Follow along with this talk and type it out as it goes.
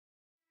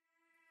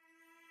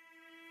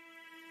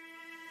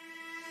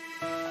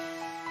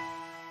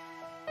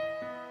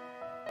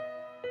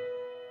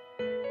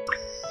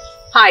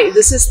Hi,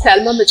 this is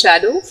Thelma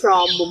Machado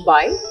from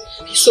Mumbai.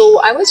 So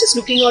I was just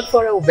looking out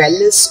for a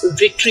wellness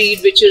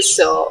retreat which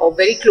is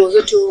very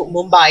closer to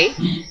Mumbai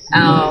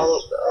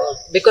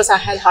because I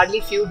had hardly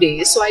few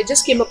days. So I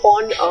just came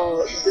upon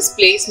this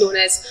place known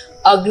as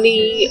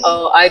Agni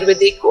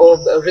Ayurvedic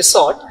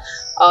resort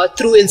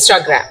through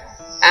Instagram.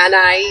 And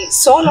I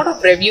saw a lot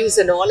of reviews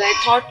and all. I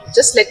thought,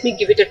 just let me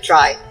give it a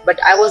try.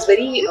 But I was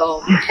very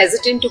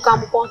hesitant to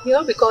come upon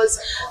here because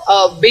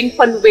being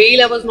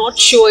Panvel, I was not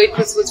sure it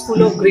was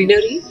full of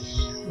greenery.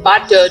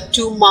 But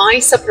to my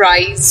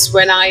surprise,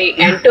 when I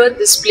entered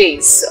this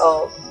place,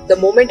 the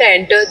moment I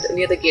entered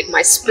near the gate,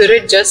 my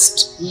spirit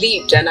just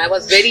leaped, and I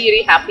was very,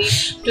 very happy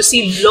to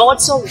see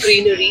lots of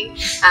greenery.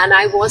 And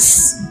I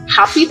was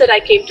happy that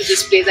I came to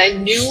this place. I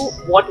knew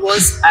what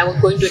I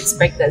was going to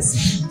expect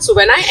this. So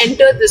when I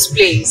entered this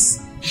place,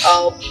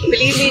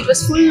 believe me, it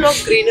was full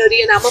of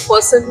greenery, and I'm a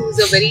person who is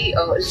a very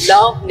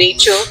love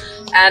nature,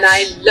 and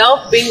I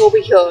love being over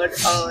here.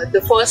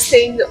 The first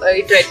thing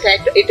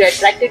it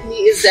attracted me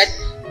is that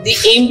the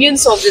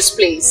ambience of this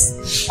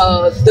place.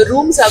 The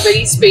rooms are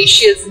very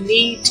spacious,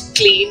 neat,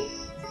 clean.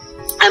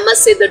 I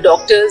must say the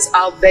doctors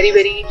are very,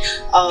 very,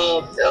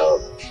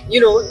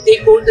 they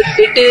go in the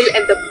detail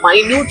and the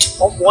minute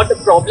of what the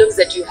problems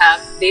that you have.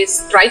 They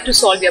try to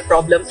solve your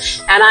problem.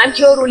 And I'm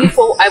here only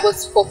for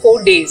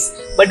 4 days.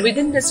 But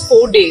within this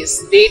 4 days,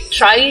 they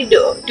tried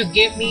to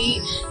give me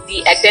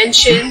the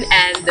attention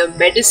and the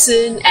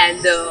medicine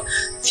and the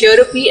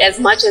therapy as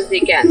much as they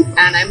can.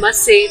 And I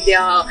must say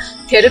their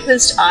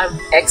therapists are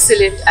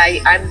excellent.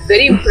 I'm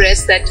very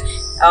impressed that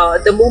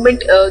the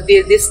moment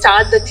they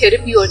start the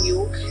therapy on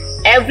you,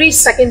 every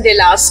second they'll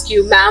ask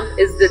you, ma'am,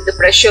 is the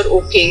pressure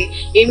okay?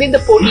 Even the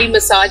potli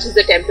massage, is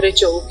the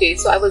temperature okay?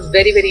 So I was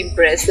very, very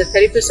impressed. The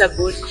therapists are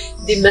good.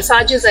 The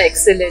massages are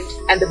excellent.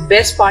 And the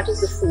best part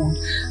is the food.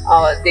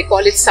 They call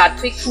it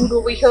Sattvic food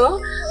over here.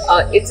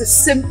 It's a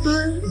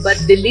simple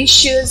but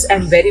delicious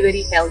and very,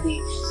 very healthy.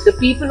 The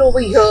people over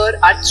here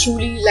are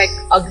truly like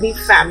Agni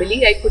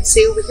family, I could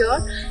say over here.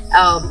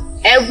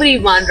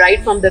 Everyone,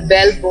 right from the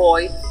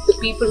bellboy, the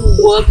people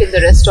who work in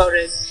the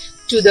restaurant,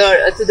 to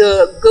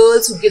the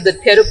girls who give the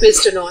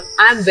therapist and all.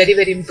 I'm very,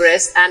 very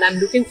impressed, and I'm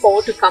looking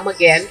forward to come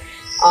again,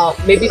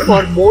 maybe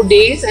for more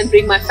days and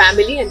bring my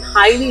family, and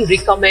highly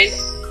recommend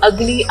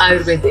Agni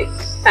Ayurvedic.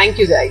 Thank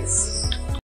you guys.